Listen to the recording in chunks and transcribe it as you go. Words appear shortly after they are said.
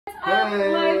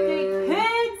Uplifting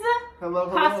Kids? Hello,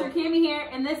 hello. Pastor Cami here,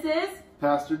 and this is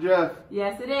Pastor Jeff.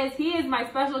 Yes, it is. He is my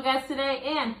special guest today,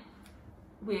 and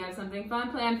we have something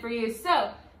fun planned for you.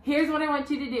 So, here's what I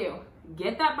want you to do.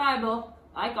 Get that Bible,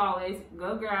 like always,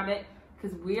 go grab it,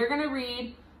 because we are going to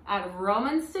read out of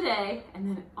Romans today, and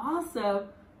then also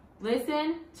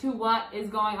listen to what is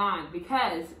going on,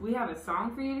 because we have a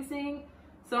song for you to sing.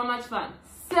 So much fun.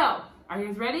 So, are you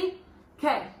guys ready?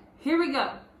 Okay, here we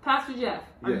go. Pastor Jeff,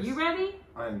 are you ready?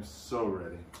 I am so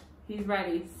ready. He's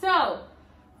ready. So,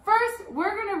 first,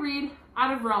 we're going to read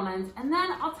out of Romans, and then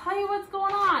I'll tell you what's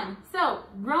going on. So,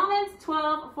 Romans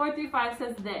 12:4-5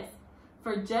 says this: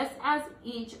 "For just as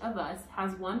each of us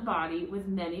has one body with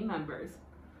many members,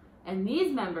 and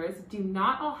these members do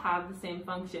not all have the same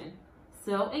function,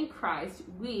 so in Christ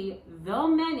we, though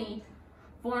many,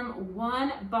 form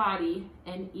one body,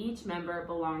 and each member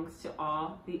belongs to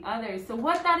all the others." So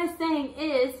what that is saying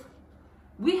is,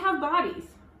 we have bodies,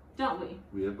 don't we?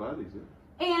 We have bodies, yeah.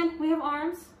 And we have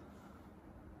arms,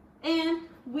 and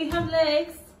we have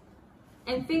legs,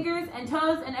 and fingers, and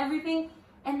toes, and everything,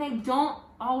 and they don't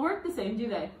all work the same, do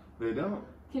they? They don't.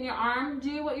 Can your arm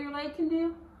do what your leg can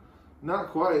do? Not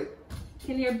quite.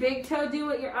 Can your big toe do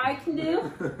what your eye can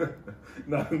do?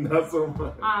 not so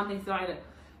much. I don't think so either.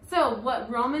 So what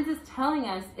Romans is telling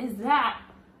us is that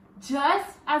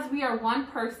just as we are one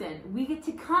person, we get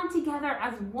to come together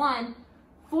as one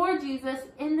for Jesus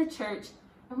in the church,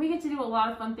 and we get to do a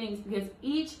lot of fun things because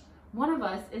each one of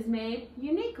us is made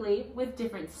uniquely with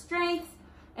different strengths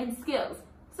and skills.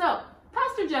 So,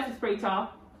 Pastor Jeff is pretty tall.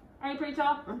 Are you pretty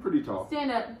tall? I'm pretty tall.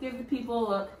 Stand up, give the people a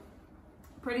look.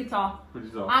 Pretty tall. Pretty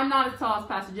tall. I'm not as tall as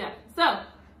Pastor Jeff. So,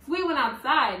 if we went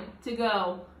outside to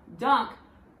go dunk,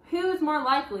 who's more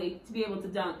likely to be able to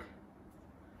dunk?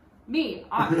 Me,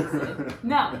 obviously.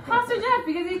 No, Pastor Jeff,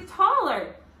 because he's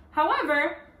taller.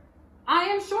 However, I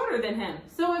am shorter than him.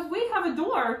 So if we have a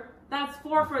door that's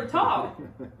 4 foot tall,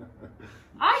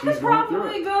 I could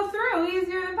probably go through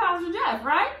easier than Pastor Jeff,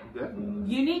 right?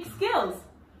 Definitely. Unique skills.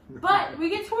 But we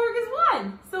get to work as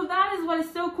one. So that is what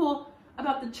is so cool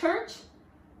about the church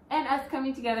and us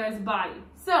coming together as a body.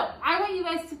 So I want you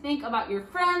guys to think about your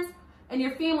friends and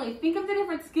your family. Think of the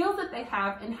different skills that they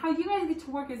have and how you guys get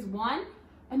to work as one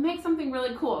and make something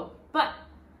really cool. But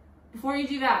before you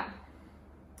do that,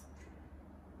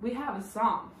 we have a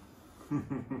song.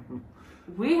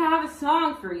 We have a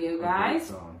song for you guys.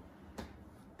 Song.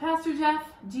 Pastor Jeff,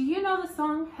 do you know the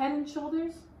song Head and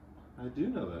Shoulders? I do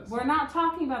know that song. We're not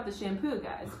talking about the shampoo,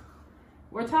 guys.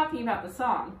 We're talking about the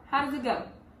song. How does it go?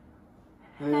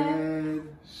 Head,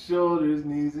 shoulders,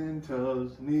 knees and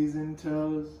toes, knees and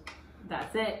toes.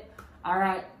 That's it. All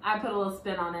right, I put a little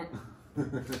spin on it.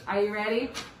 Are you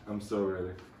ready? I'm so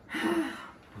ready.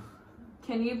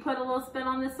 Can you put a little spin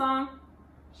on this song?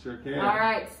 Sure can. All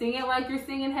right, sing it like you're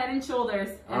singing Head and Shoulders.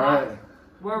 And All right.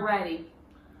 we're ready.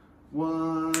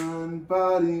 One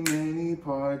body, many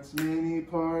parts, many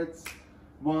parts.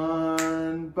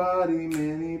 One body,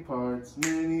 many parts,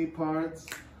 many parts.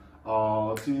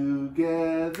 All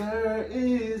together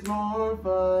is more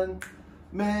fun.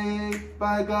 Made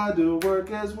by God to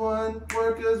work as one,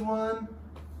 work as one.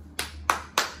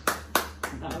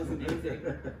 That was amazing.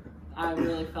 I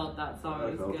really felt that song. I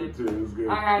It felt was good. it too. It was good.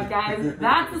 All right, guys,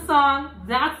 that's the song.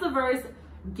 That's the verse.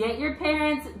 Get your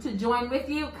parents to join with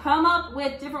you. Come up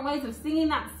with different ways of singing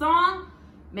that song.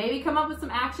 Maybe come up with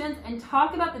some actions and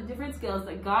talk about the different skills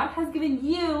that God has given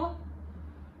you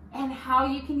and how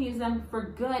you can use them for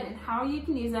good and how you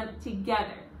can use them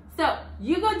together. So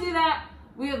you go do that.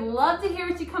 We would love to hear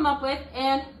what you come up with,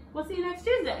 and we'll see you next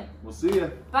Tuesday. We'll see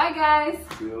you. Bye, guys.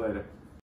 See you later.